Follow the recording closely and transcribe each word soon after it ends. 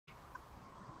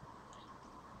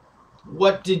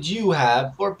What did you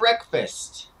have for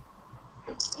breakfast?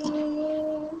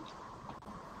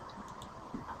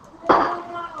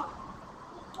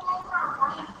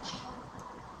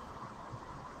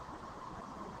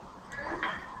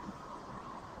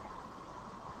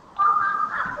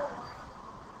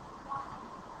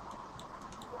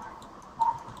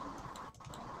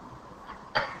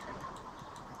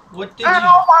 What did you... I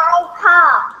like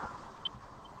pop.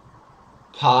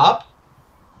 Pop?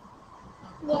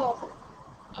 Yes.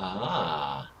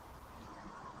 Ah.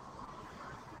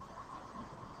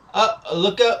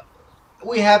 Look up.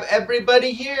 We have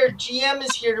everybody here. GM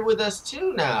is here with us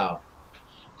too now.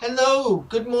 Hello.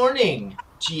 Good morning,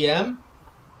 GM.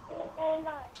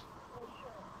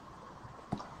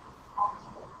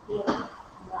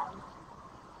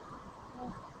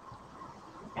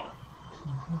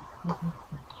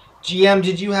 GM,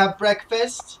 did you have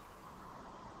breakfast?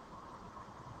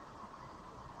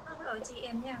 Hello,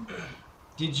 GM nha.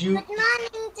 Did you... Good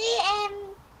morning, GM.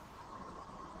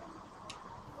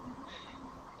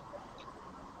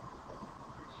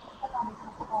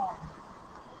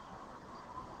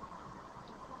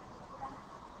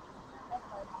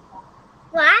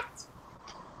 What?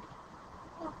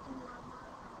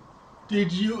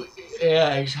 Did you...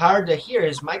 Yeah, it's hard to hear.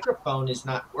 His microphone is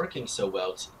not working so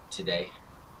well today.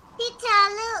 Teacher,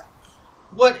 look.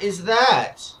 What is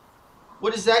that?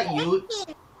 What is that, you?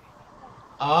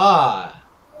 Ah,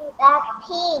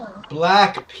 Blackpink.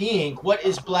 Blackpink. What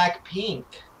is Blackpink?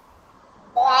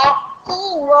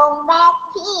 Blackpink วง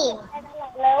Blackpink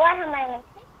เลยว่าทำไมมัน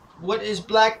What is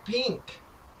Blackpink?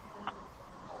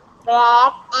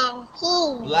 Black and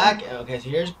pink. Black. Okay, so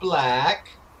here's black.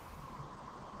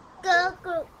 Girl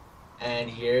group. And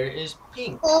here is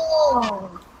pink.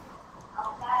 Pink.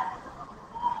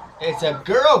 It's a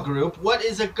girl group. What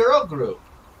is a girl group?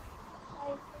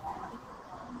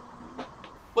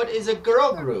 What is a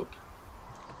girl group?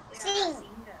 Sing.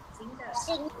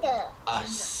 Singer. A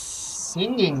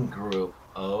singing group.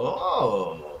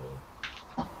 Oh.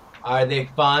 Are they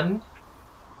fun?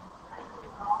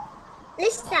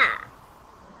 Lisa.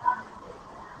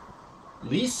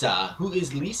 Lisa? Who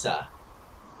is Lisa?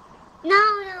 No.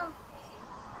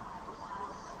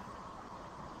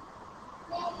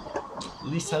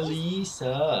 Lisa.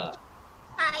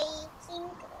 Thai singer.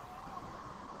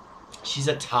 She's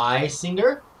a Thai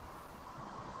singer?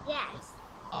 Yes.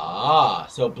 Ah,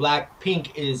 so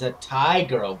Blackpink is a Thai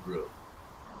girl group.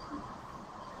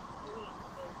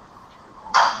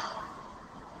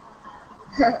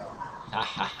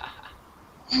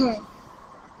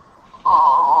 อ๋อ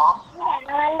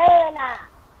มันลื่นอ่ะ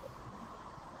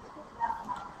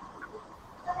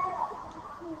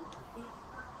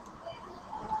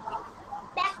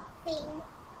Blackpink.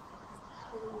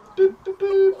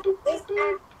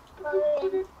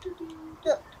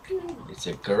 It's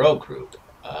a girl group.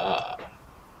 Ah.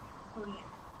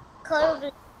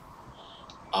 Korean.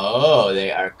 Oh,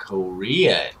 they are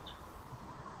Korean.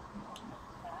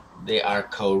 They are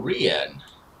Korean.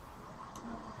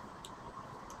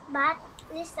 But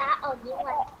Lisa only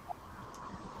one.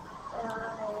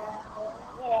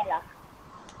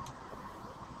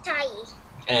 Thai.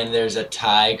 And there's a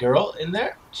Thai girl in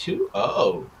there too?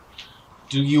 Oh.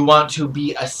 Do you want to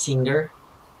be a singer?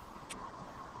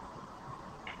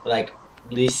 Like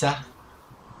Lisa?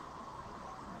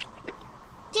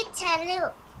 Teacher,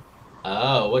 look.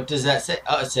 Oh, what does that say?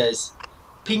 Oh, it says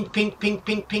pink, pink, pink,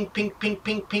 pink, pink, pink, pink,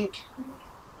 pink, pink.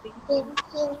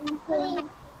 Pink.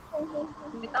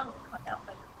 ไม่ต้องขอเดาไป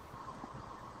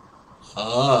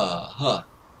Huh.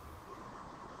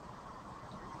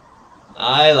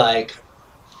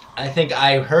 I think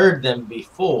I heard them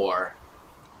before.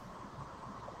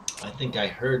 I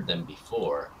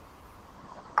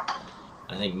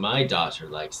think my daughter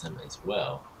likes them as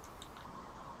well.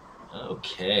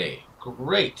 Okay,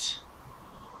 great.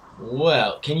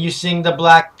 Well, can you sing the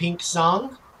Blackpink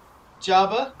song?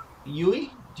 Java?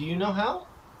 Yui? Do you know how?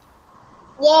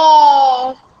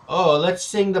 Yes. Oh, let's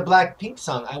sing the Blackpink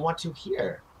song. I want to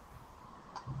hear.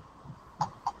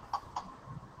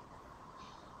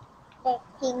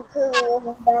 Blackpink คือ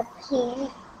Blackpink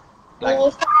ลิ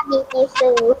ซ่าบิกิ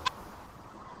ซู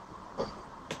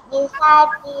ลิซ่า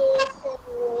บิซู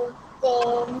เจ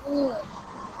นี่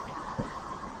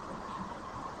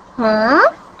ฮะ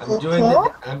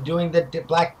I'm doing the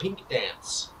Blackpink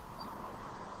dance.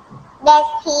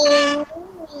 Blackpink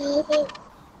มี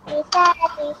ลิซ่า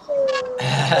บิซู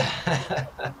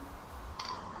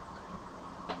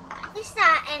ลิซ่า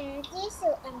and บิซู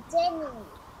and เจนี่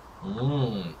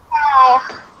ใช่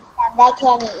จำได้แ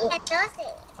ค่นี้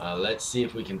Let's see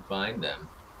if we can find them.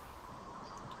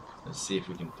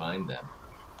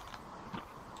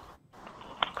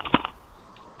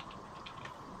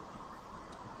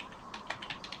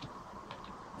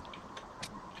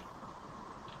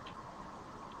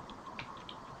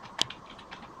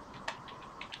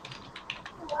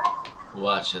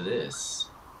 Watch this.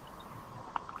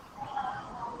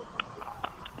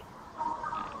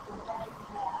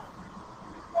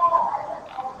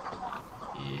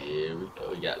 Here we go.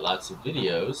 We got lots of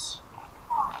videos.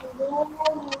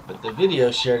 But the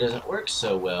video share doesn't work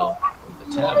so well with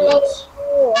the tablets.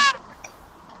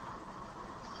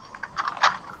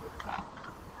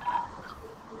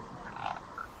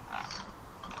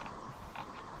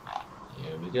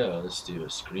 Here we go. Let's do a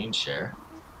screen share.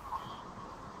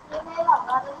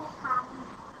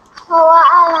 เพราะว่า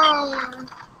อะไรอ่ะ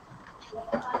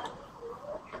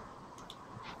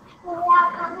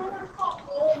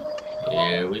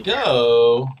Here we go.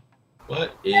 What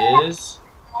is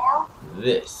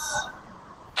this?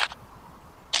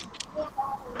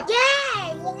 Yeah.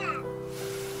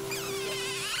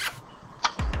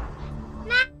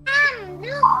 Mom,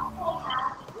 look.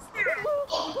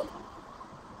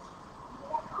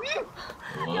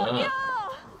 Wow.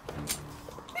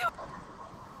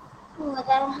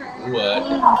 What? What?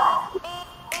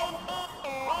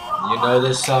 You know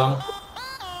this song?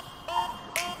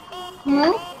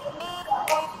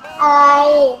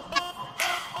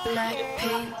 Black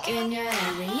pink in your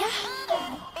area.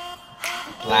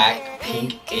 Black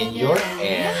pink in your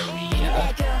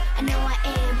area. I know I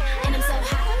am, and I'm so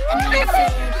hot. I know you're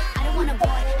feeling. I don't want a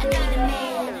boy, I need a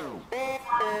man.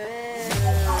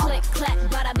 Click, clack,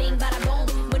 bada bing, bada boom.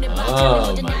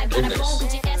 Oh my goodness.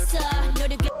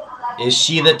 Is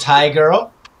she the Thai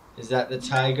girl? Is that the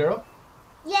Thai girl?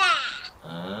 Yeah.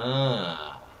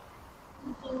 Ah.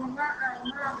 เขียนห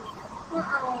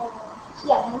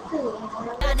นังสือ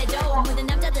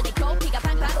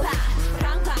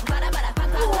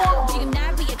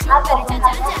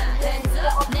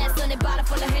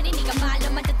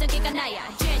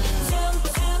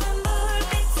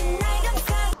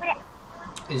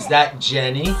Is that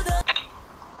Jenny?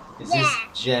 Is this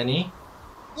Jenny?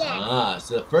 Ah, so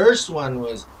the first one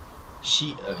was she.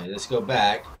 Okay, let's go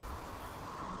back.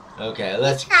 Okay,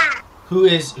 let's. Who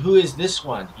is this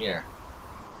one here?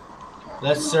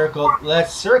 Let's circle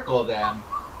them.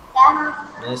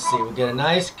 Let's see. We get a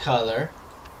nice color.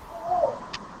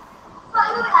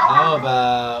 How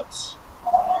about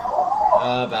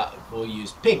we'll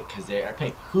use pink because they are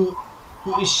pink. Who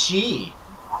is she?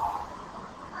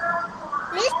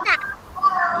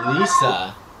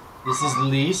 Lisa. This is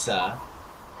Lisa.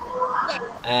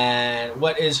 And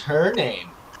what is her name?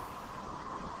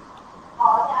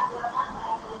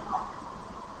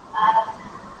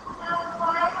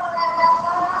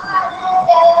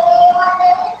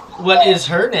 What is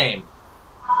her name?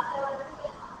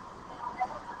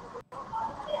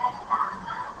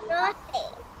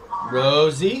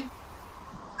 Rosie?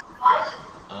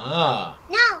 Ah.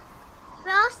 No,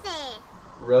 Rosie.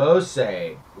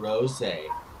 Rose.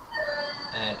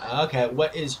 And okay,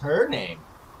 what is her name?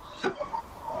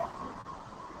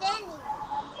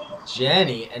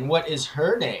 Jenny. And what is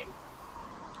her name?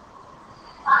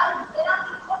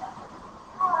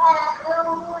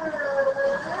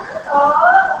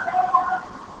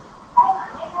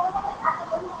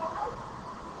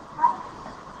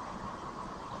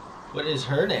 What is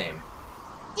her name?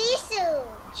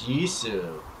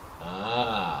 Jisoo.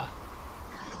 Ah.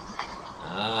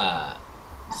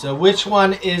 So which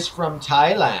one is from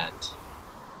Thailand?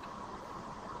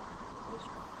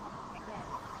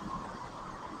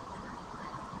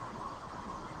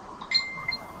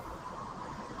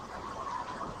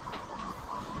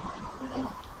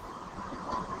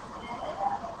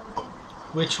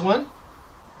 Which one?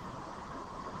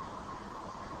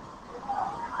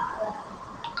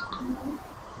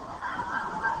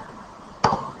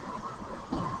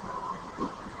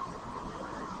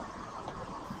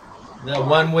 The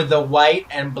one with the white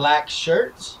and black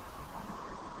shirts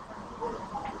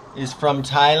is from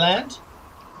Thailand.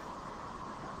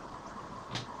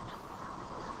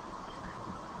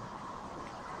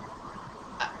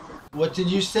 What did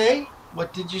you say?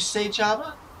 What did you say,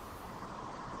 Java?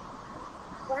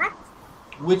 What?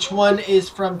 Which one is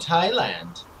from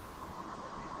Thailand?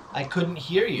 I couldn't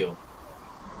hear you.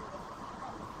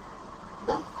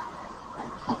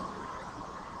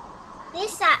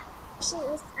 Lisa. She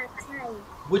is a Thai.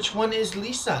 Which one is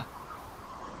Lisa?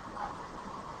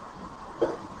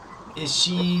 Is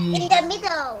she In the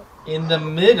middle. in the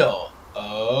middle?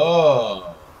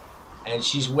 Oh. And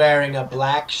she's wearing a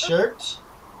black shirt?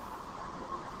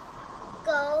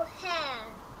 Gold hair.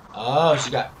 Oh, she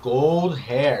got gold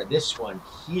hair. This one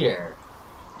here.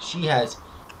 She has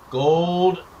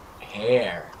gold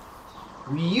hair.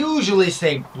 We usually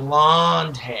say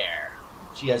blonde hair.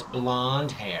 She has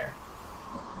blonde hair.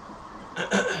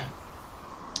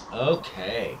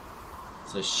 Okay.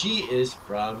 So she is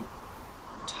from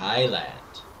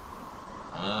Thailand.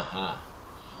 Uh-huh.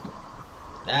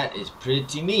 That is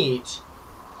pretty neat.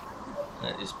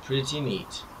 That is pretty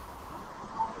neat.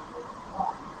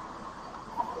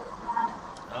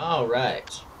 All right.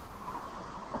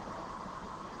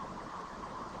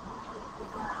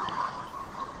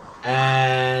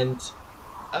 And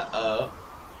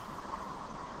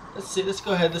let's see. Let's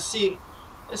go ahead. Let's see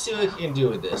what we can do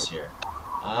with this here.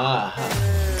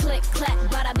 Click, clack,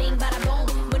 bada bing, bada boom.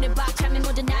 문을 박 차면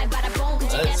모두 날 바라본.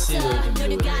 Let's see what we can do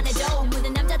with this.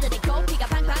 모든 남자들의 코피가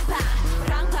팡팡팡.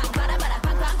 팡팡, 바라바라,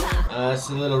 팡팡팡. It's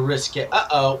a little risky.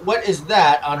 What is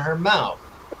that on her mouth?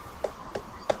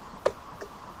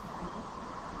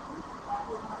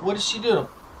 What is she doing?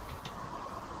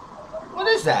 What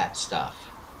is that stuff?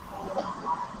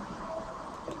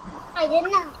 I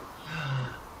don't know.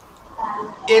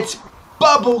 It's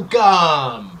bubble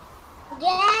gum.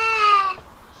 Yeah.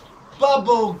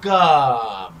 Bubble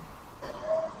gum.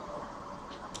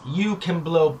 You can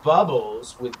blow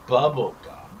bubbles with bubble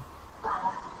gum.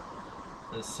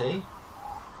 Let's see.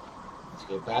 Let's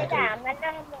go back.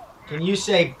 Can you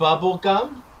say bubble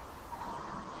gum?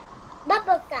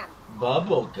 Bubble gum.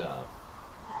 Bubble gum.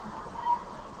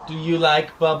 Do you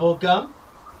like bubble gum?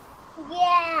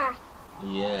 Yeah.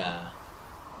 Yeah.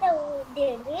 So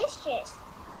delicious.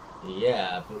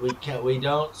 Yeah, but we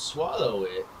don't swallow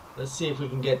it. Let's see if we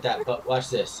can get that. But watch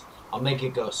this. I'll make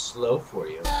it go slow for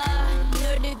you.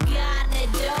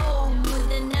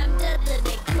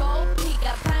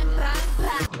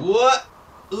 What?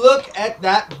 Look at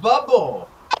that bubble.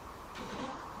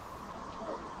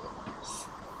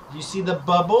 You see the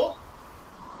bubble?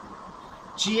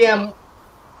 GM.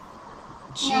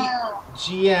 No.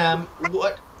 GM.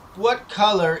 What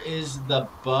color is the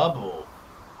bubble?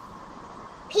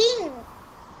 Pink.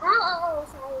 Oh,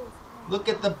 sorry. Look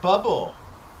at the bubble.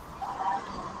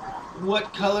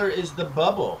 What color is the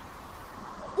bubble?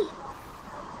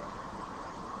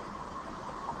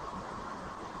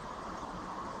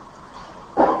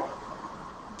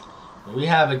 We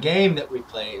have a game that we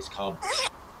play. It's called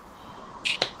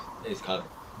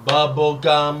Bubble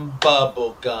Gum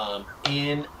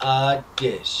in a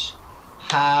dish.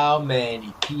 How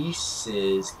many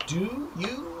pieces do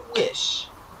you wish?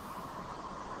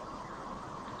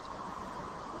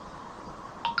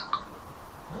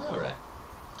 All right.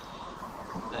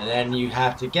 And then you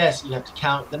have to guess. You have to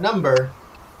count the number.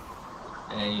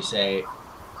 And you say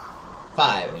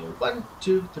 5. And 1,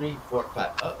 2, 3, 4,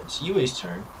 5. Oh, it's Yui's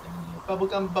turn. And bubble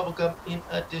gum in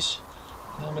a dish.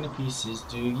 How many pieces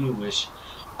do you wish?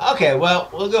 Okay, well,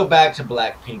 we'll go back to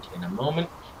Blackpink in a moment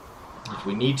if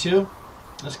we need to.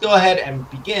 Let's go ahead and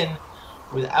begin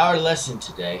with our lesson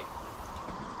today.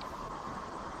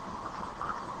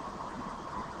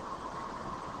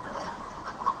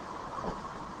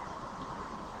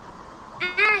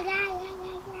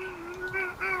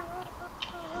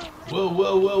 Whoa,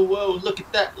 whoa, whoa, whoa, look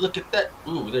at that, look at that.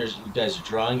 Ooh, there's, you guys are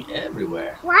drawing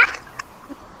everywhere. What?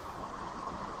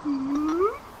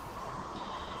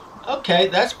 Okay,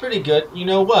 that's pretty good. You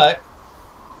know what?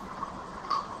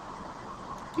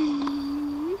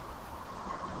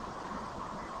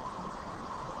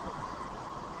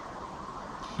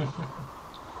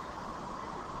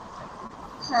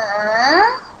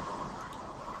 Huh?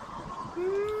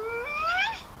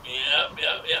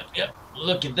 Yep.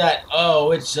 Look at that.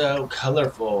 Oh, it's so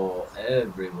colorful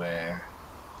everywhere.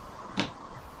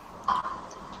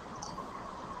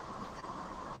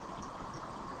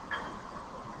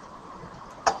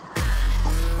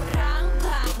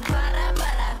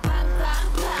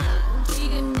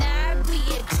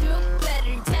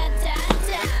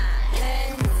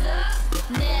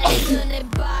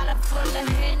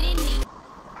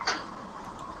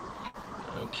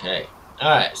 Okay.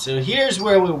 Alright, so here's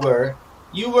where we were.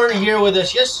 You weren't here with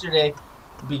us yesterday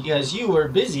because you were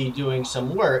busy doing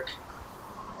some work,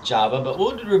 Java, but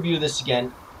we'll review this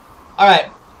again.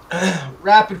 Alright,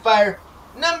 rapid fire.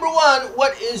 Number 1,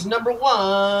 what is number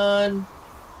 1?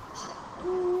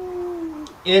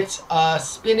 It's a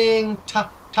spinning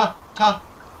top.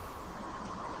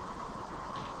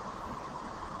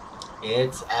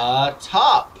 It's a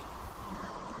top.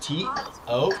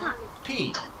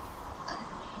 T-O-P.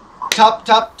 Top.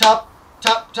 Top. Top.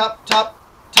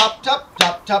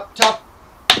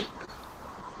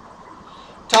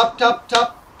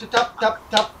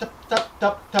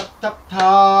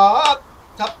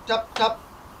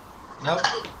 Nope.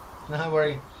 Not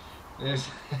worry. There's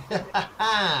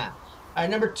Alright,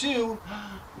 number 2.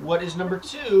 What is number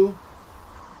 2?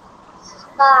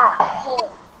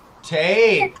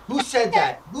 Tape. Who said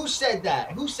that? Who said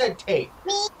that? Who said tape?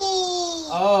 Me.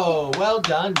 Oh, well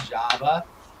done, Java.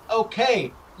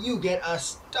 Okay, you get a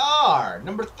star.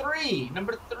 Number 3.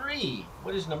 Number 3.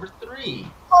 What is number 3?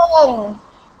 10.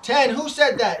 10. Who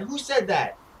said that? Who said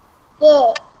that?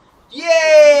 Yeah.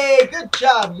 Yay! Good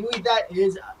job, Yui. That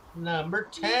is number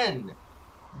 10.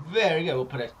 Very good. We'll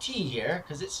put a T here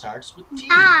because it starts with T.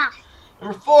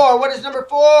 Number 4. What is number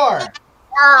 4?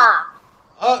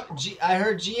 Oh, I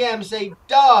heard GM say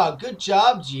dog. Good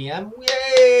job, GM.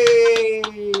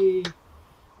 Yay!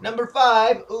 Number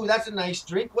 5. Ooh, that's a nice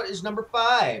drink. What is number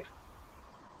 5?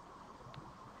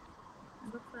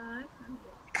 Number 5.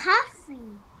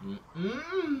 Coffee.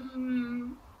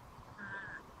 Mm-mm.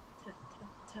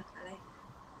 อะไร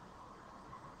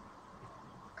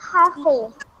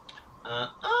Coffee.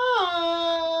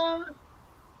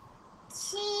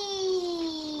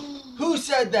 Tea. Who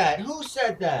said that? Who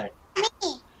said that?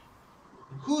 Me.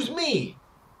 Who's me?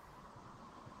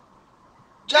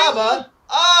 Java.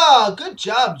 Ah, good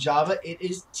job, Java. It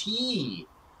is tea.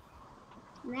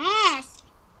 Mask.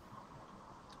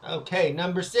 Okay,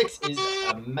 number 6 is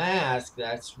a mask.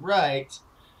 That's right.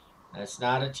 That's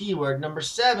not a T word. Number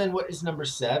 7. What is number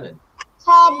 7?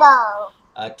 Table.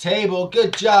 A table.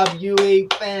 Good job, Yui.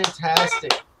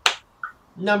 Fantastic.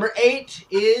 Number 8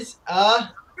 is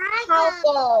a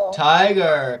Tiger.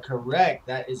 tiger. Correct.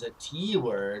 That is a T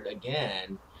word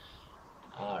again.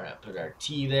 All right, put our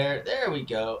T there. There we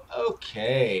go.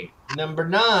 Okay. Number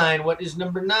 9. What is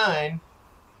number 9?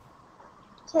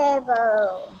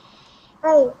 Table.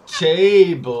 Hey.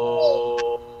 Table.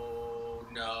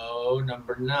 No,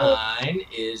 number 9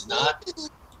 is not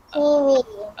TV.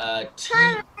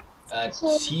 a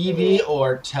TV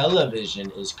or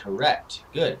television is correct.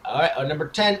 Good. All right. Oh, number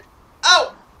 10.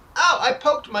 Ow! Ow! I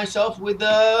poked myself with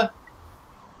a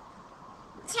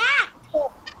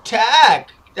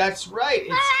tack. That's right.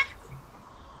 It's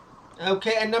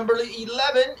okay. And number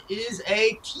 11 is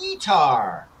a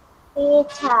T-tar.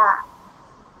 Guitar.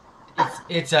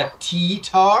 It's a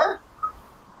T-tar?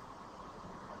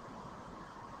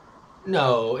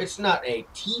 No, it's not a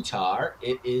T-tar.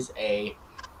 It is a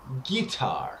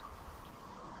guitar.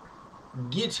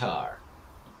 Guitar.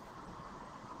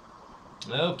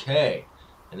 Okay.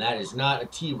 And that is not a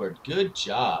T word. Good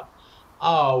job.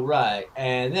 All right.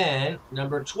 And then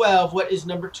number 12. What is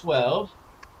number 12?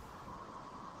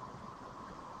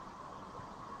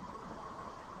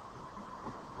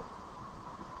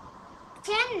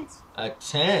 Tent. A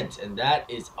tent. And that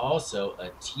is also a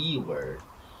T word.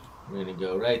 We're going to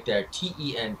go right there.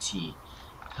 T-E-N-T.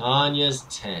 Tanya's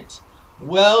tent.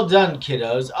 Well done,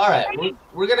 kiddos. All right.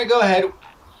 We're going to go ahead.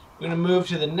 We're going to move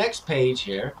to the next page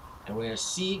here. And we're going to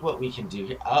see what we can do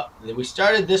here. We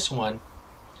started this one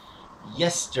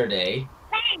yesterday.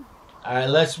 All right,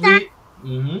 let's read.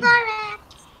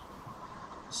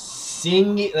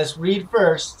 Singing. Let's read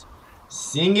first.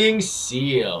 Singing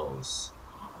seals.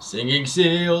 Singing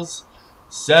seals.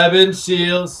 7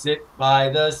 seals sit by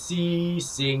the sea,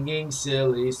 singing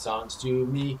silly songs to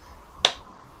me.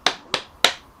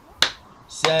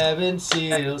 7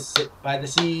 seals sit by the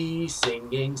sea,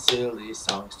 singing silly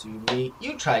songs to me.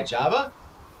 You try, Java.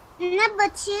 Number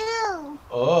 2.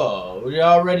 Oh, you're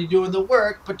already doing the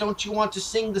work, but don't you want to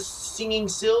sing the singing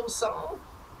seal song?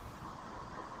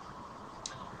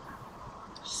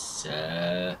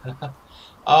 So,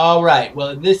 all right. Well,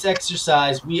 in this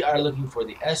exercise, we are looking for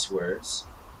the S words.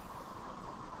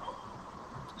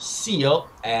 Seal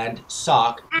and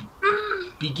sock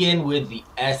begin with the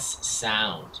S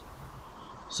sound.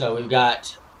 So we've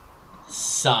got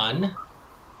sun,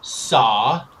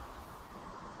 saw.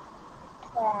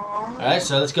 All right,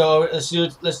 so let's go over.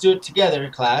 Let's do it together,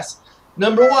 class.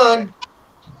 Number 1.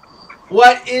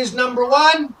 What is number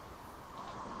 1?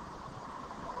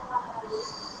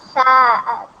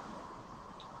 Sun.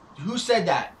 Who said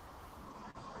that?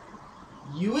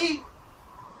 Yui?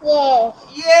 Yes.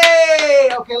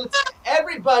 Yay! Okay, let's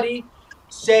everybody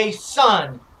say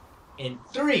sun in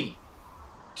 3,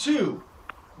 2,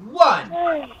 1.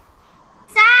 Sun.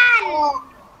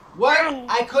 What?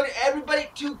 I couldn't. Everybody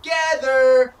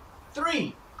together.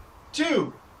 3,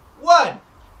 2, 1. Sun.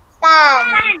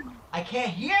 I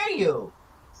can't hear you.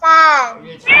 Sun.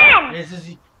 This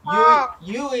is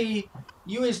Yui.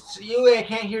 I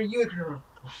can't hear you.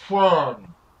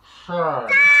 Fun.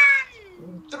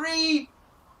 3,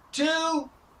 2,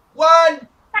 1.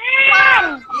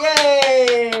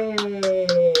 Yay!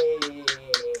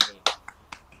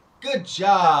 Good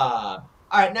job.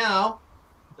 All right, now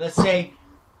let's say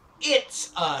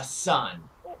it's a sun.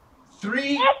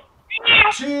 3,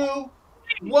 2,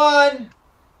 1.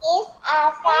 It's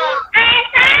a sun.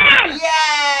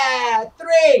 Yeah!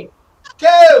 3,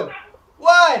 2,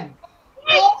 1.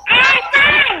 It's a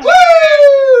sun.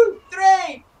 Woo!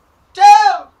 3, 2,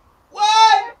 1.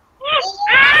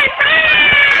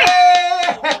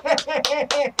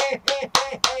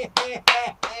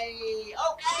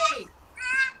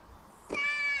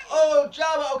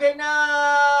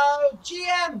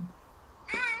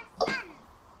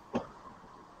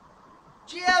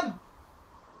 GM.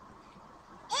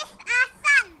 It's a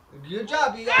sun. Good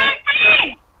job. You got it.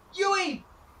 Yui.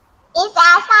 It's a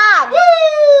sun. Woo!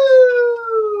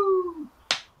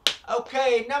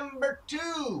 Okay, number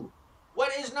 2.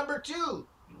 What is number 2?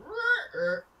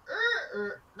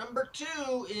 Number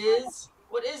 2 is,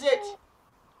 what is it?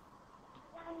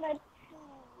 Number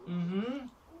 2. Mm-hmm.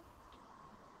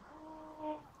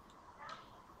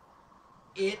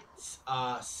 It's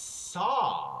a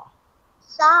saw.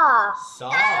 Saw.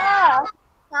 Saw. Saw.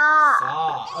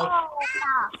 Saw. Oh,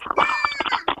 Saw.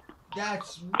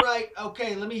 that's right.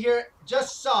 Okay, let me hear it.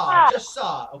 Just saw. Just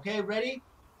saw. Okay, ready?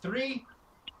 3,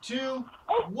 2,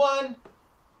 1.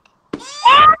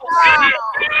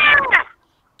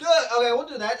 Good. Okay, we'll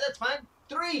do that. That's fine.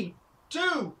 3,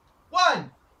 2,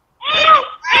 1.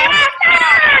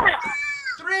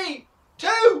 3,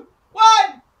 2,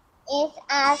 1. It's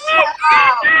a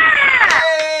saw.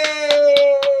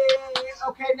 Yay!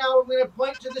 Okay, now we're going to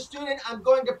point to the student. I'm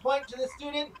going to point to the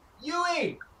student.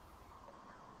 Yui.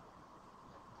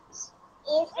 It's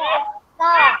a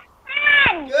saw.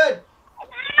 Good.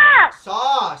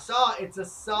 Saw. Saw. It's a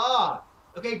saw.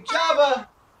 Okay, Java.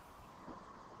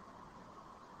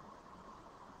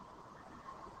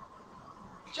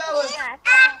 Java.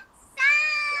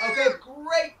 Okay,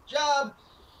 great job.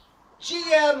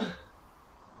 GM.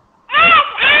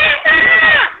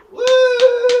 Woo!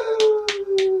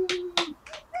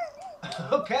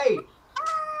 Okay.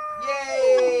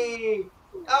 Yay!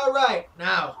 All right.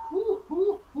 Now,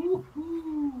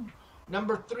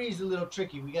 number 3 is a little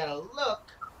tricky. We gotta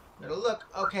look.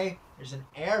 Okay, there's an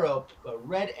arrow, a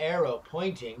red arrow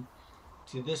pointing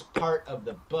to this part of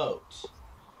the boat.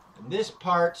 And this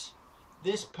part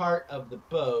of the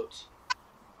boat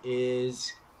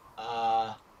is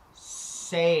a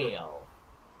sail.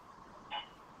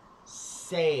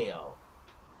 Sail.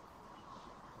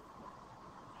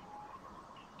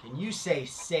 Can you say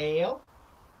sail?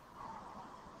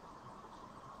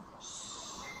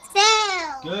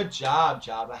 Sail. Good job,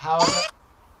 Java. How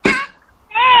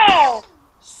about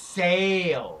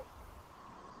sail?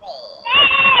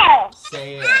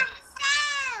 Sail.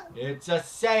 It's a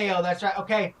sail. That's right.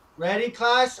 Okay. Ready,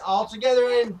 class? All together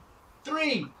in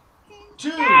 3, 2,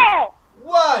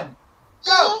 1.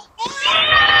 Go.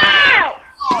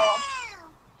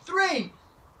 3,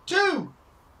 2,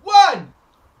 1.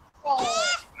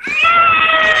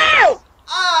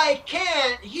 I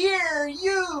can't hear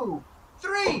you.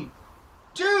 3,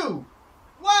 2,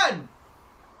 1.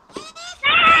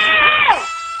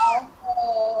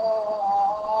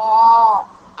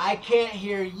 I can't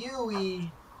hear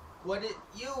Yui. What is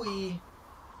Yui?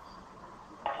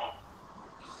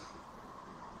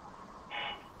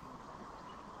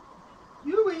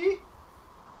 Yui?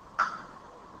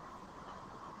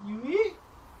 Yui?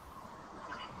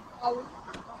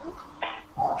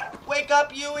 Wake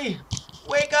up, Yui!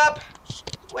 Wake up!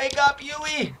 Wake up,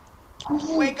 Yui!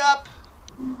 Wake up!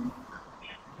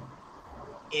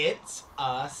 It's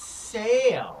a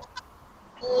sail.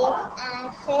 It's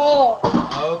a sail.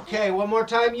 Okay, one more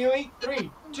time, Yui. 3,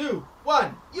 2,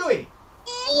 1. Yui!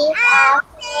 It's a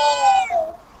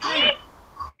sail.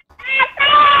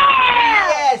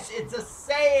 Yes, it's a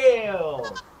sail.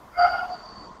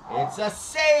 It's a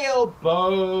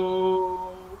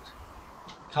sailboat.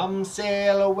 Come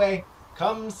sail away.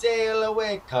 Come sail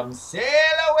away. Come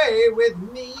sail away with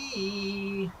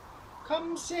me.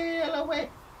 Come sail away.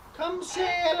 Come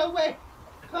sail away.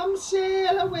 Come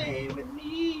sail away with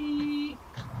me.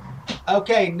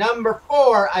 Okay, number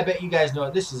 4. I bet you guys know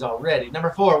what this is already.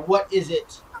 Number 4, what is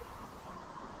it?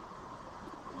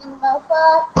 Number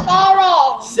 4,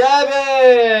 7.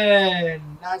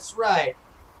 7. That's right.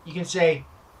 You can say,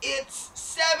 it's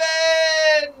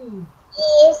 7.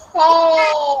 It's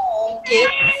 7.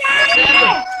 It's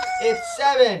 7. It's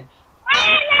 7.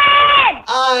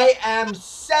 I am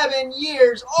 7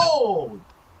 years old.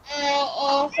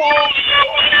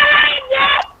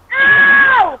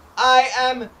 I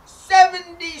am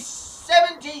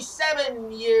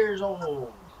 77 years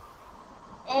old.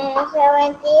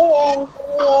 77 years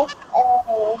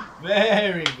old.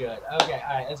 Very good. Okay,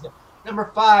 all right, let's go.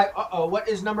 Number 5. Uh-oh, what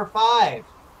is number 5?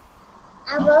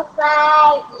 Number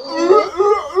 5 is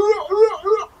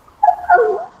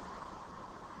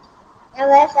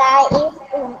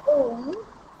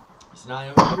It's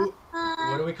not.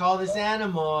 What do we call this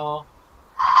animal?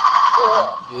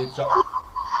 It's a,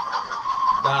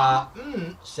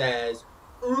 the says.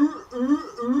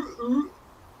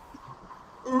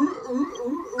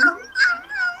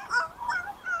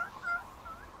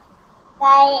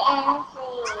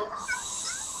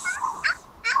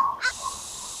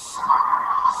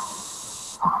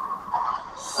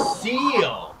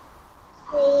 Seal.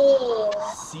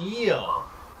 seal.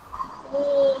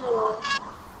 Seal.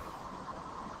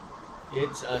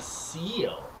 It's a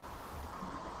seal.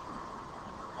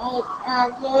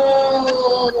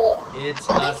 It's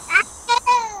a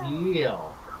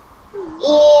seal.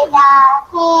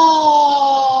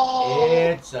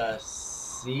 It's a seal. It's a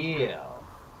seal.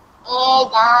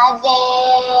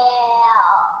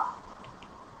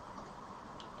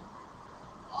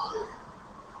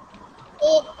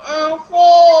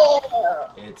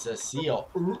 It's a seal. It's a seal.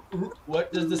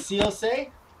 What does the seal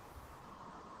say?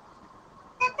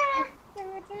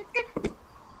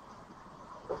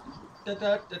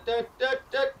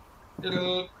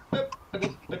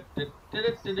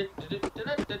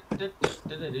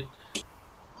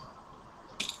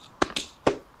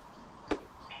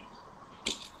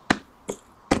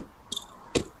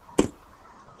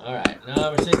 All right,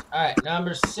 number 6. All right,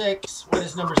 number 6. What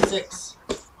is number 6?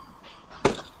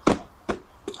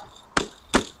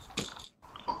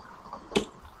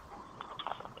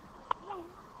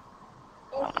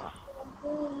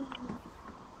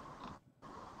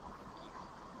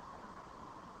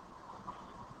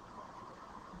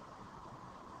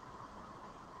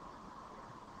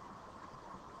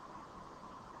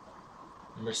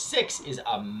 Number 6 is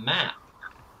a map.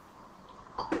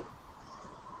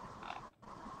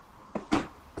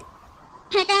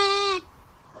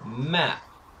 Map.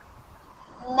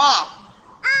 Map. Oh,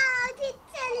 it's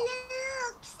a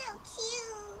look. So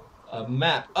cute. A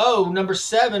map. Oh, number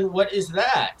 7. What is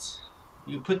that?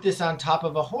 You put this on top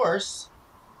of a horse.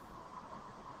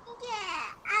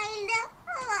 Yeah, I love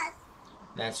horse.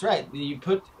 That's right.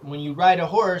 When you ride a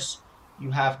horse, you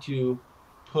have to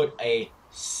put a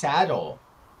saddle.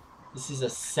 This is a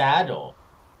saddle.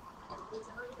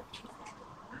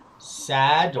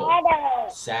 Saddle.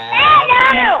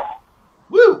 Saddle.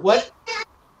 Woo! What? I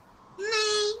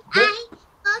go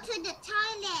to the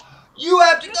toilet. You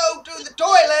have to go to the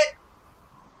toilet.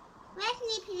 Let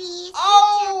me please.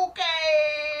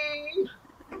 Okay.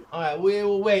 All right, we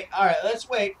will wait. All right, let's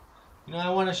wait. You know, I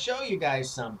want to show you guys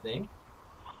something,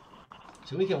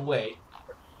 so we can wait.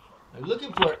 I'm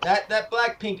looking for that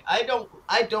black pink. I don't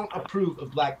approve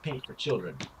of black pink for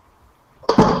children.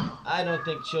 I don't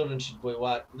think children should be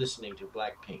listening to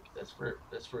Blackpink. That's for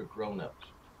grown-up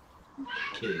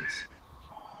kids.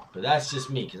 But that's just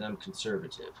me because I'm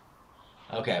conservative.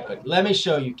 Okay, but let me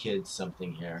show you kids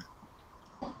something here.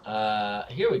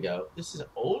 Here we go. This is an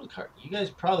old cartoon. You guys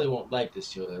probably won't like this,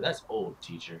 children. That's old,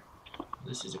 teacher.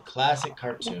 This is a classic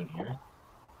cartoon here.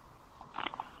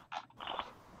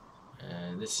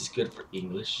 And this is good for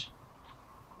English.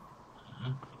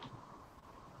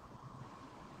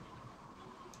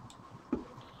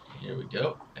 Here we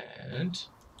go. And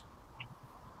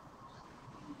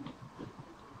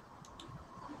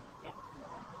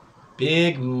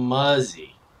Big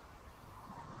Muzzy.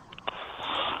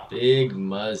 Big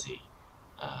Muzzy.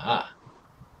 Aha.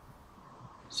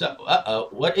 So,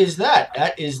 what is that?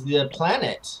 That is the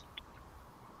planet.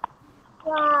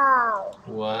 Wow.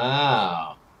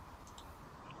 Wow.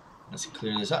 Let's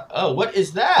clear this up. Oh, what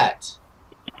is that?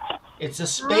 It's a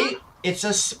spaceship. It's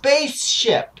a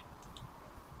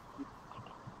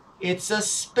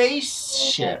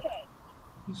spaceship.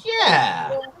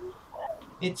 Yeah.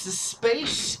 It's a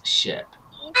spaceship.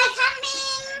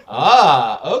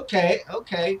 Ah, okay,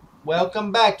 okay.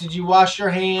 Welcome back. Did you wash your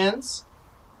hands?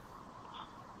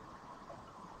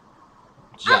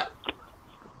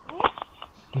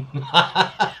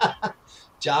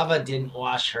 Java didn't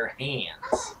wash her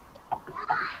hands.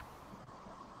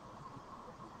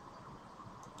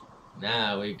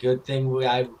 Now, a good thing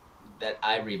that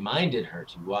I reminded her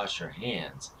to wash her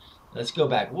hands. Let's go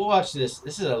back. We'll watch this.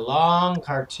 This is a long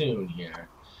cartoon here.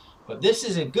 But this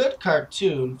is a good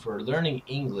cartoon for learning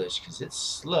English because it's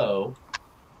slow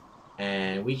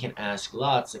and we can ask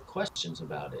lots of questions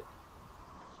about it.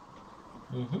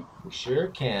 We sure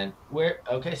can.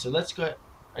 Okay, so let's go.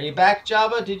 Are you back,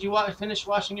 Java? Did you finish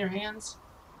washing your hands?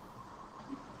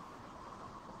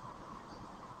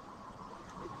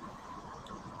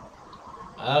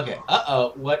 Okay.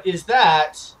 Uh-oh. What is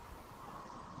that?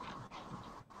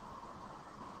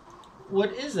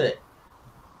 What is it?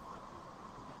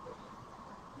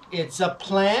 It's a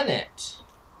planet.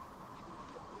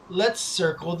 Let's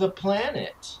circle the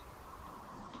planet.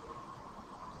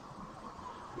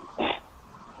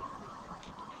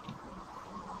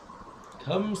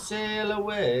 Come sail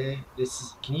away.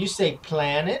 Can you say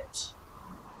planet?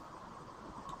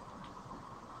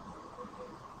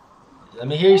 Let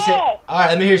me hear you say. All right,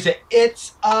 let me hear you say.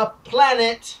 It's a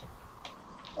planet.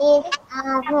 It's a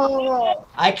planet.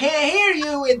 I can't hear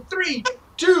you in 3,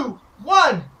 2,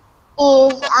 1.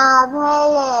 It's a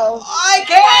planet. I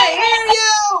can't hear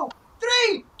you.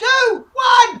 3, 2,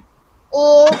 1.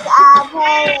 It's a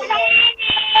planet.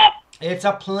 It's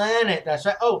a planet. That's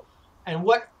right. Oh, and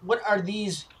what are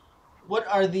these? What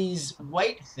are these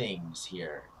white things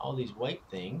here? All these white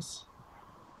things.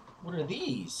 What are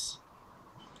these?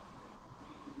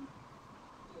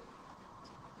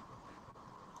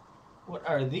 What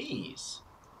are these?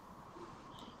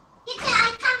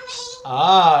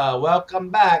 Ah, welcome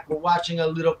back. We're watching a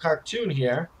little cartoon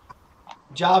here.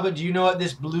 Java, do you know what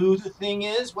this blue thing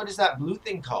is? What is that blue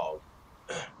thing called?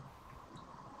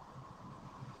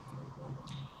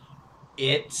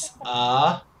 It's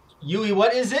Yui,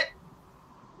 what is it?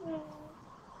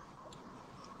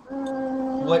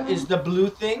 What is the blue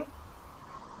thing?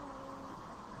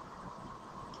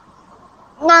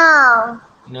 No.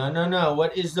 No.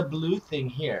 What is the blue thing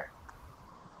here?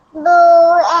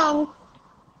 Blue and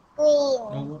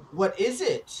green. What is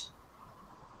it?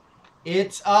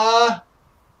 It's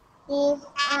It's blue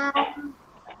and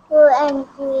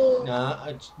green.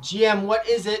 GM, what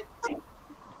is it?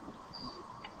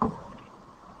 All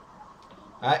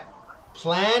right.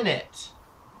 Planet.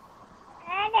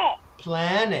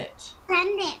 Planet.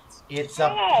 It's a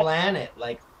planet.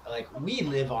 Like we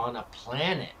live on a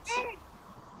planet.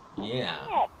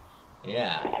 Yeah.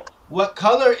 What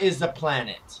color is the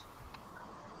planet?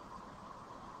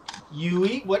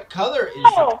 Yui, what color is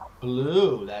it?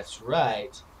 Blue. That's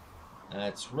right.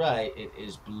 It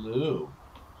is blue.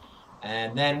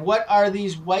 And then what are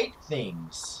these white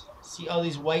things? See all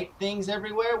these white things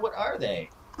everywhere? What are they?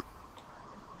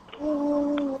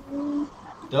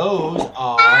 Those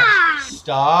are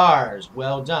stars.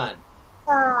 Well done.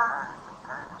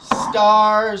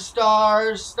 Stars.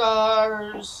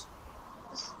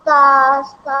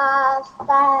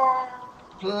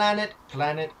 Planet.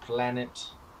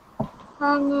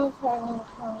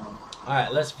 All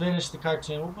right, let's finish the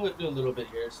cartoon. We'll do a little bit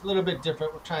here. It's a little bit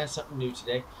different. We're trying something new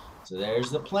today. So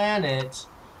there's the planet.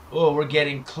 Oh, we're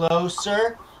getting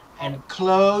closer and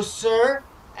closer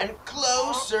and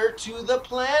closer to the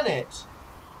planet.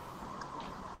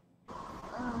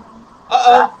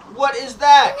 Uh-oh, what is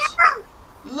that?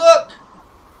 Look.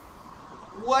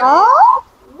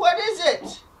 What is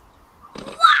it?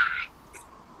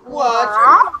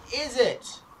 What is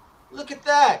it? Look at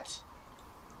that.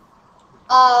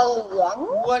 Alien.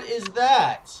 What is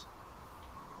that?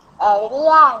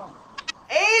 Alien.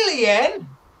 Alien?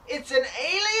 It's an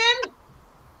alien?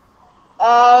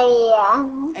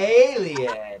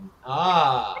 Alien.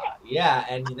 Ah, yeah,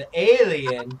 and the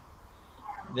alien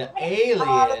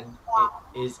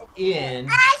is in.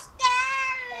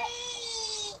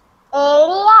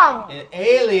 An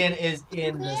alien is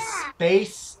in the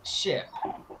spaceship.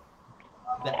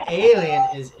 The alien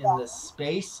is in the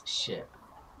spaceship.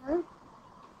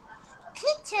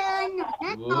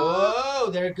 Whoa,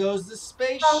 there goes the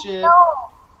spaceship.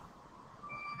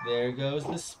 There goes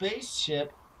the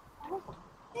spaceship.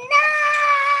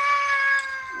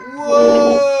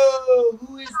 Whoa,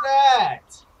 who is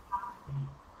that?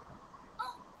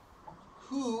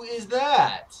 Who is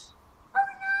that?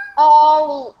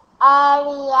 Alien.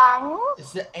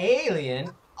 It's the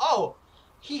alien. Oh,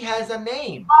 he has a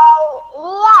name.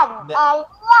 Alien.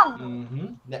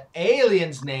 The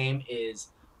alien's name is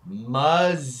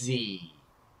Muzzy.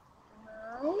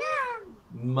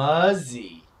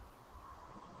 Muzzy.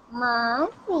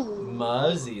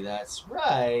 Muzzy, that's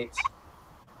right.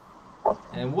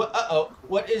 And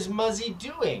what is Muzzy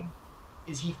doing?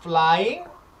 Is he flying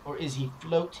or is he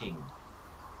floating?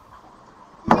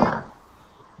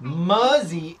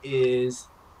 Muzzy is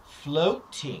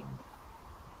floating.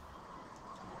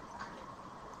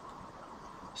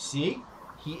 See?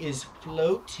 He is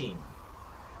floating.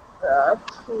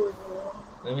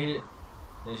 Let me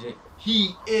see.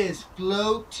 He is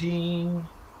floating.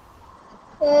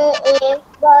 He is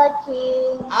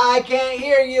floating. I can't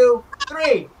hear you.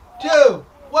 3, 2,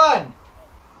 1.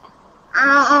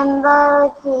 I am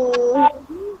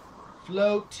floating.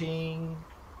 Floating.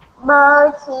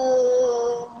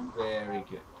 Floating. Very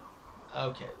good.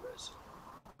 Okay, listen.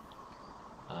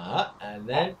 And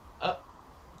then up.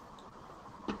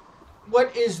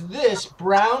 What is this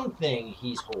brown thing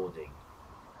he's holding?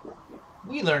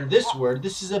 We learned this word.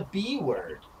 This is a B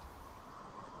word.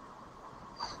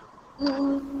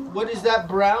 What is that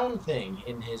brown thing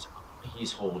in he's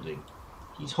holding?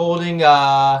 He's holding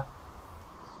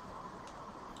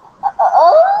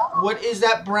what is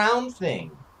that brown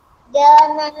thing?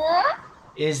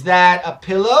 Is that a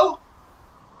pillow?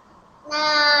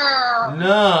 No.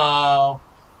 No.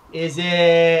 Is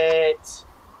it?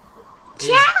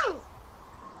 Shell.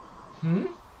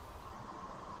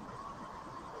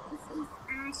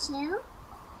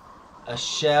 A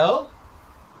shell?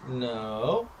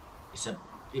 No.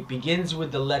 It begins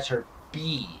with the letter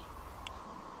B.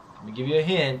 Let me give you a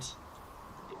hint.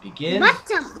 It begins.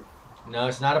 Bottom. No,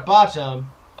 it's not a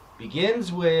bottom.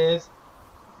 Begins with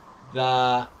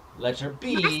the letter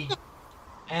B,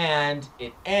 and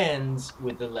it ends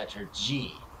with the letter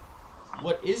G.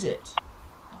 What is it?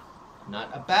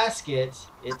 Not a basket.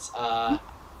 It's a.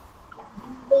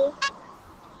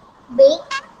 Big.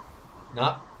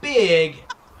 Not big.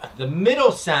 The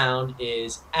middle sound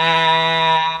is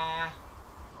ah.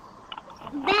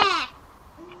 Bag.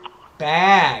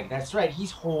 Bag. That's right.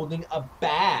 He's holding a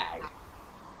bag.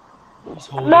 He's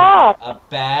holding Bag. a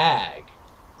bag.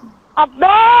 A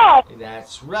bag.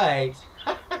 That's right.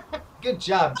 Good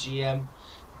job, GM.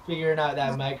 Figuring out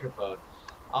that microphone.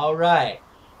 All right.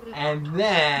 And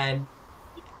then,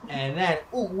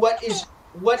 ooh, what is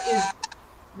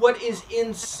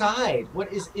inside?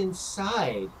 What is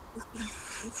inside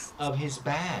of his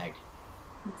bag?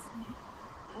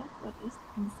 What is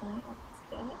inside of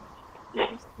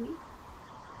his bag?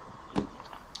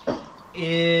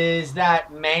 Is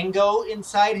that mango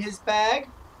inside his bag?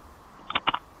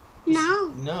 No.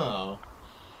 No.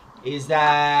 Is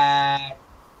that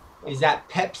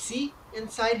Pepsi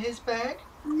inside his bag?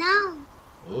 No.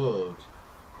 Ooh.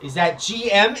 Is that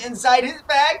GM inside his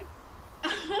bag?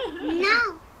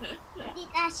 No. Did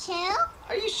I shell?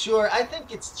 Are you sure? I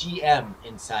think it's GM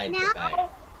inside the bag.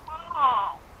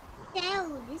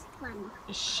 Shell, this one.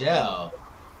 The shell.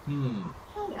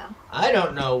 Oh yeah. I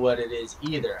don't know what it is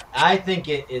either. I think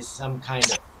it is some kind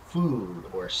of food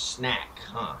or snack,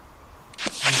 huh?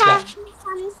 Some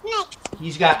snacks.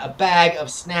 He's got a bag of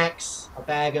snacks. A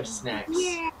bag of snacks.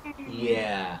 Yeah.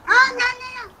 Yeah. Oh, no.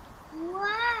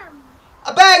 Worm.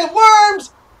 A bag of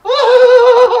worms!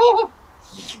 Oh!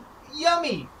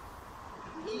 Yummy!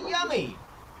 Yummy!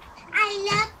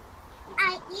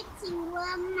 I eating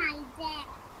worm, my dad.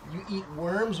 You eat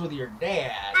worms with your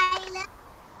dad. I love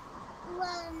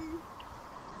worm.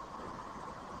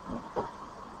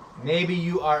 Maybe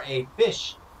you are a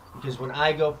fish, because when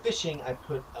I go fishing, I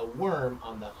put a worm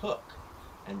on the hook,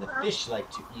 and the fish like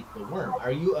to eat the worm.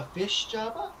 Are you a fish,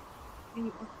 Java? Are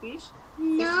you a fish?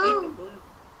 No.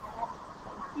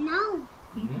 No.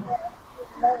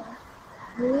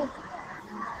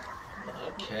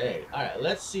 Okay. All right.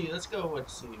 Let's see. Let's go.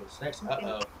 Let's see what's next.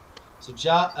 Uh-oh. So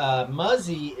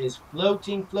Muzzy is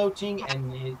floating,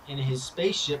 and in his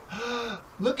spaceship.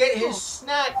 Look at his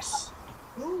snacks.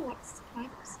 Oh, what's kind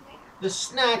of snack? The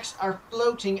snacks are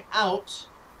floating out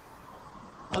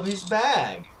of his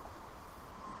bag.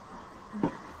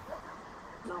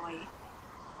 Loi.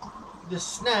 The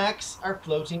snacks are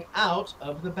floating out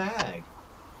of the bag.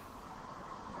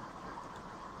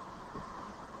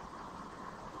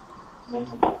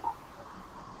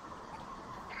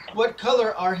 What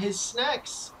color are his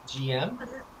snacks, GM?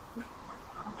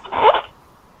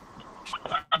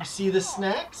 You see the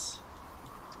snacks?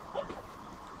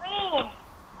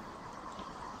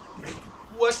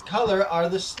 What color are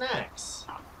the snacks?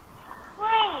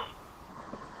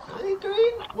 Are they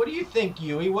green? What do you think,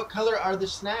 Yui? What color are the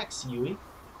snacks, Yui?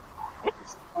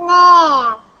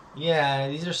 Snack. Yeah,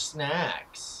 these are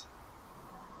snacks.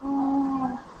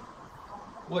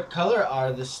 What color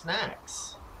are the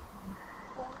snacks?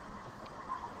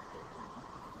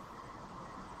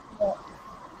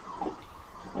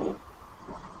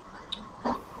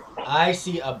 I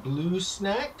see a blue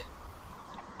snack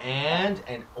and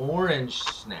an orange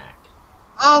snack.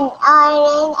 And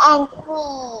orange and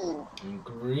green. And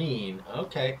green.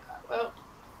 Okay. Well,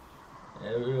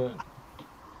 everyone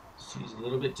sees a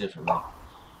little bit differently.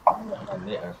 And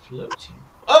they are floating.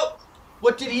 Oh!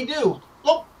 What did he do?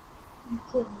 Oh!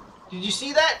 Did you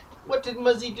see that? What did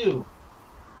Muzzy do?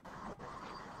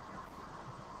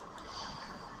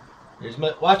 Here's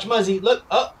watch Muzzy. Look.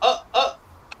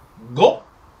 Go.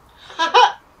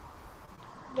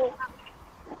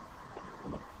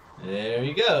 There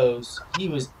he goes.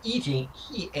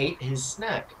 He ate his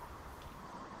snack.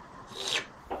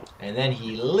 And then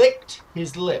he licked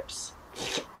his lips.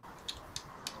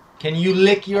 Can you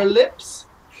lick your lips?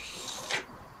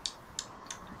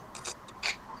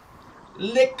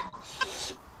 Lick.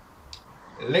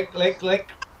 Lick, lick,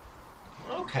 lick.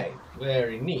 Okay,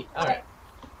 very neat. All right.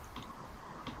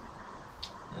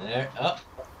 There,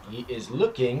 he is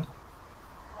looking.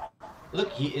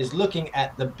 Look, he is looking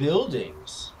at the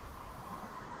buildings.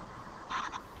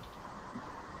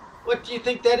 What do you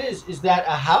think that is? Is that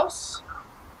a house?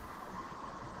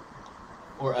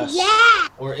 Or a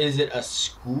or is it a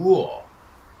school?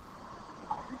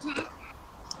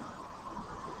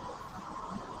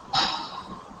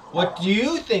 What do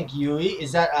you think, Yui?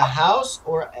 Is that a house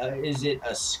or is it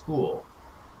a school?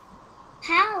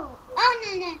 How? Oh,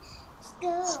 no, no.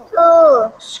 School.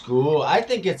 School. School. I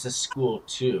think it's a school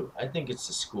too. I think it's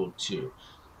a school too.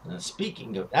 Now,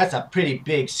 speaking of, that's a pretty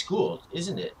big school,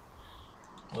 isn't it?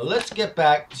 Well, let's get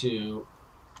back to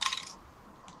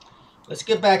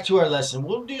our lesson.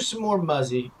 We'll do some more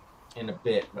Muzzy in a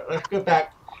bit, but let's go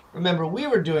back. Remember, we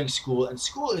were doing school, and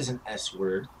school is an S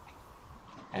word.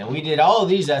 And we did all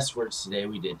these S words today.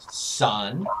 We did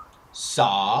sun,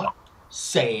 saw,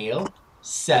 sail,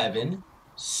 7,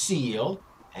 seal,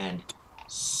 and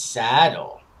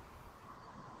saddle.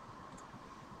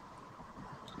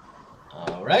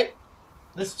 All right.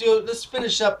 Let's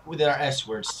finish up with our S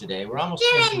words today. We're almost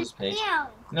finished this page.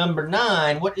 Number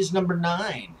 9. What is number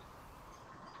 9?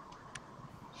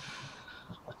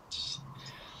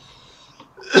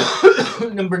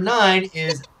 Number 9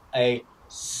 is a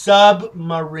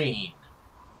submarine.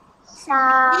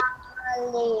 I Yeah.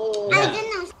 don't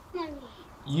know. Sorry.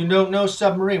 You don't know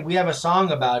submarine. We have a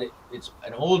song about it. It's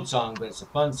an old song, but it's a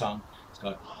fun song. It's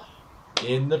called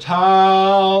In the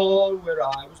Town Where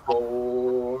I Was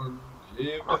Born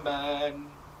Lived a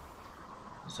Man.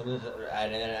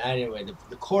 Anyway,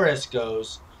 the chorus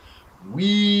goes,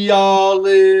 we all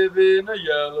live in a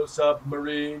yellow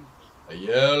submarine, a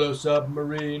yellow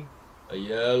submarine, a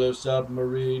yellow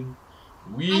submarine.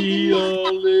 We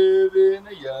all live in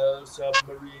a yellow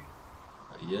submarine,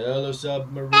 a yellow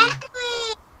submarine.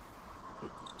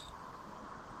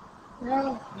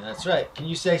 That's right. Can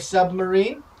you say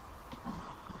submarine?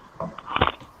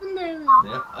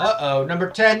 Yeah. Uh-oh. Number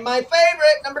 10, my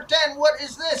favorite. Number 10, what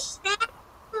is this?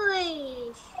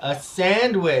 A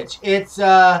sandwich. It's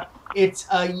a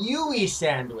Yui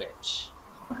sandwich.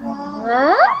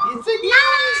 Huh? It's a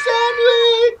Yui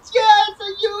sandwich. Yeah, it's a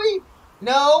Yui.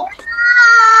 No,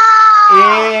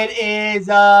 it is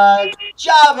a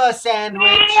Java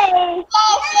sandwich.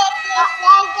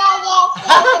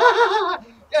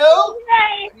 No.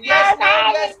 Yes, no,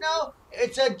 yes, no.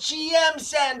 It's a GM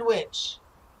sandwich.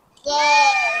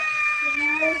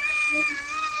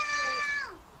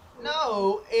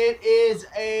 No, it is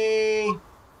a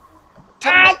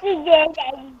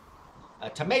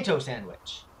tomato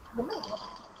sandwich.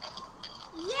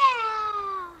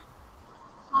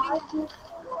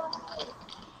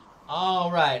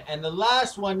 All right, and the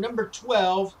last one, number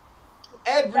 12.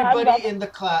 Everybody in the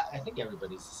class, I think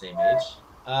everybody's the same age.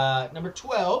 Number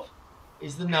 12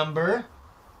 is the number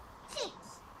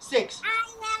 6. I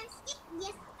am 6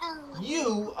 years old.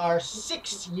 You are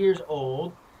 6 years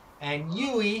old, and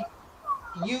Yui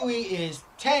is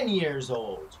 10 years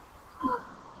old.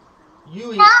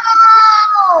 Yui.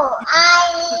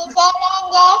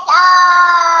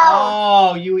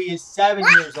 Oh, Yui is 7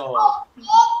 years old.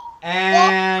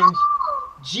 And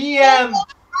GM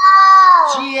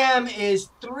is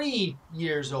 3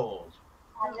 years old.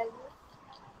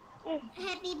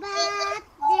 Happy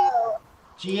birthday.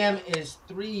 GM is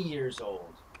 3 years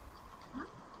old.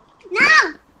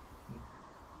 No.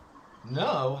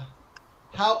 No.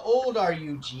 How old are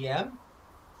you, GM?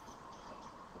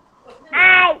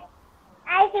 I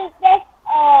think this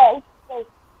is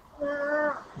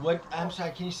What? I'm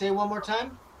sorry. Can you say it one more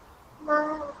time?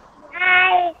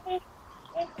 I think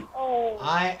this is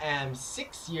I am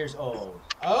 6 years old.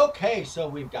 Okay, so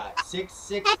we've got 6,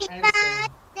 6, Happy and 7.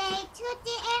 birthday to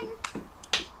GM.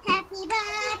 Happy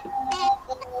birthday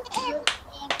to GM.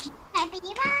 Happy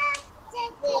birthday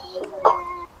to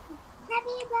GM.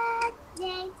 Happy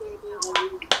birthday to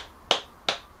GM.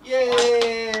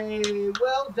 Yay!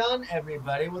 Well done,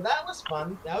 everybody. Well, that was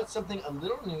fun. That was something a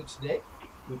little new today.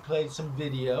 We played some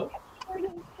video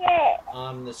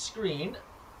on the screen,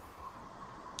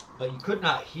 but you could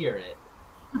not hear it.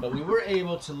 But we were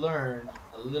able to learn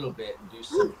a little bit and do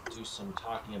some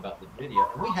talking about the video.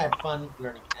 And we had fun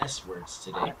learning S words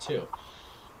today, too.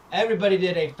 Everybody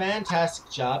did a fantastic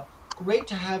job. Great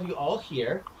to have you all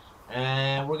here.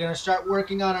 And we're going to start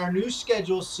working on our new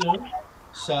schedule soon.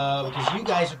 So, because you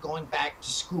guys are going back to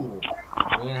school,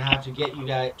 we're gonna have to get you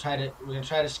guys. We're gonna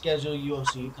try to schedule you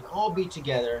so you can all be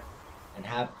together and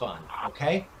have fun.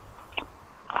 Okay?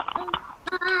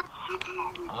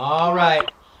 All right.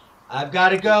 I've got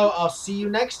to go. I'll see you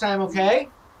next time. Okay?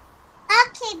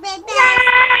 Okay, baby.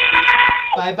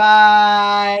 Bye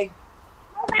bye.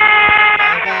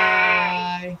 Bye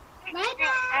bye.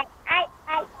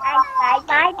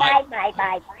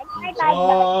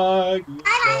 Goodbye.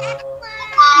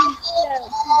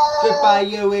 Goodbye,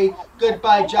 Yui.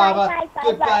 Goodbye, Java.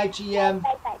 Goodbye, GM.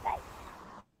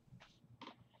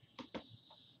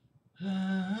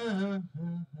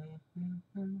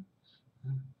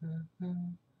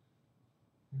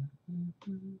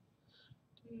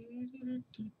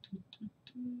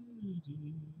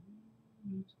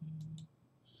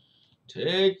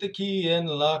 Take the key and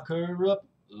lock her up,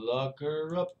 lock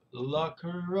her up, lock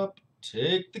her up.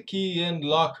 Take the key and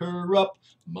lock her up,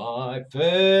 my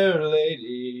fair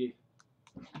lady.